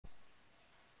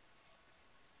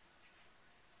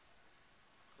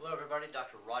everybody.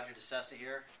 Dr. Roger DeCessa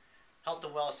here, health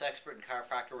and wellness expert and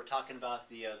chiropractor. We're talking about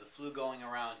the flu going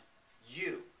around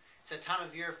you. It's that time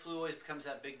of year, flu always becomes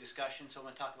that big discussion, so I'm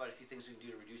going to talk about a few things we can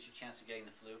do to reduce your chance of getting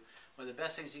the flu. One of the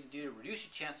best things you can do to reduce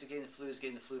your chance of getting the flu is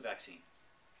getting the flu vaccine.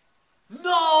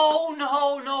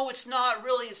 No, it's not.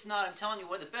 Really, it's not. I'm telling you,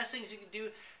 one of the best things you can do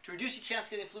to reduce your chance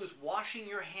of getting the flu is washing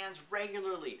your hands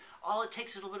regularly. All it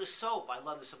takes is a little bit of soap. I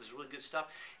love this soap. It's really good stuff.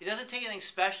 It doesn't take anything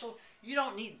special. You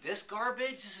don't need this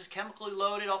garbage. This is chemically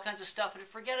loaded, all kinds of stuff, and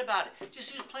forget about it.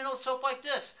 Just use plain old soap like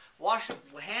this. Wash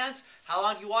your hands. How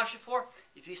long do you wash it for?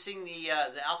 If you sing the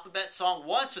alphabet song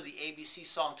once or the ABC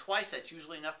song twice, that's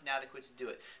usually enough and adequate to do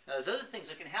it. Now, there's other things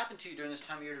that can happen to you during this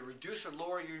time of year to reduce or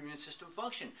lower your immune system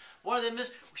function. One of them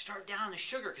is we start down the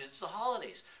sugar because it's the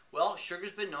holidays. Well,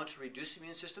 sugar's been known to reduce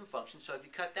immune system function, so if you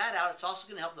cut that out, it's also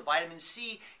going to help the vitamin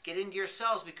C get into your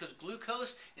cells because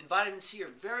glucose and vitamin C are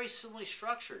very similarly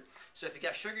structured. So if you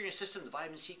got sugar in your system, the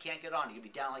vitamin C can't get on. You're going to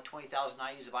be down like 20,000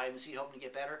 IUs of vitamin C hoping to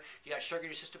get better. You got sugar in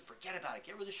your system, forget about it.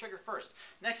 Get rid of the sugar first.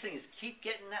 Next thing is keep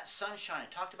getting that sunshine.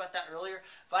 I talked about that earlier.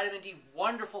 Vitamin D,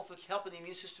 wonderful for helping the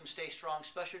immune system stay strong,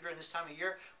 especially during this time of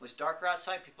year when it's darker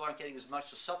outside. People aren't getting as much,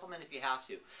 so supplement if you have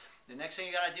to. The next thing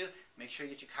you got to do, make sure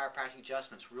you get your chiropractic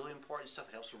adjustments. Really important stuff.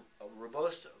 It helps a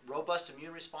robust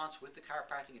immune response with the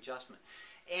chiropractic adjustment.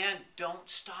 And don't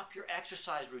stop your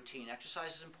exercise routine.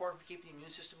 Exercise is important for keeping the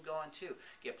immune system going too.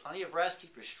 Get plenty of rest,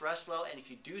 keep your stress low, and if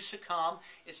you do succumb,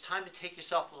 it's time to take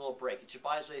yourself a little break. It's your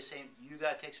body's way of saying you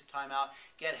got to take some time out,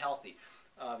 get healthy.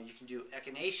 You can do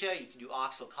echinacea, you can do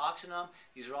oxylococcinum.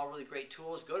 These are all really great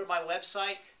tools. Go to my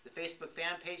website, the Facebook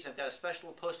fan page. I've got a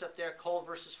special post up there, cold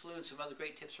versus flu, and some other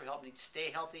great tips for helping you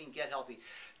stay healthy and get healthy.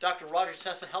 Dr. Roger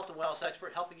DeCessa, health and wellness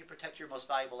expert, helping you protect your most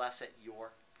valuable asset, your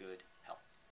good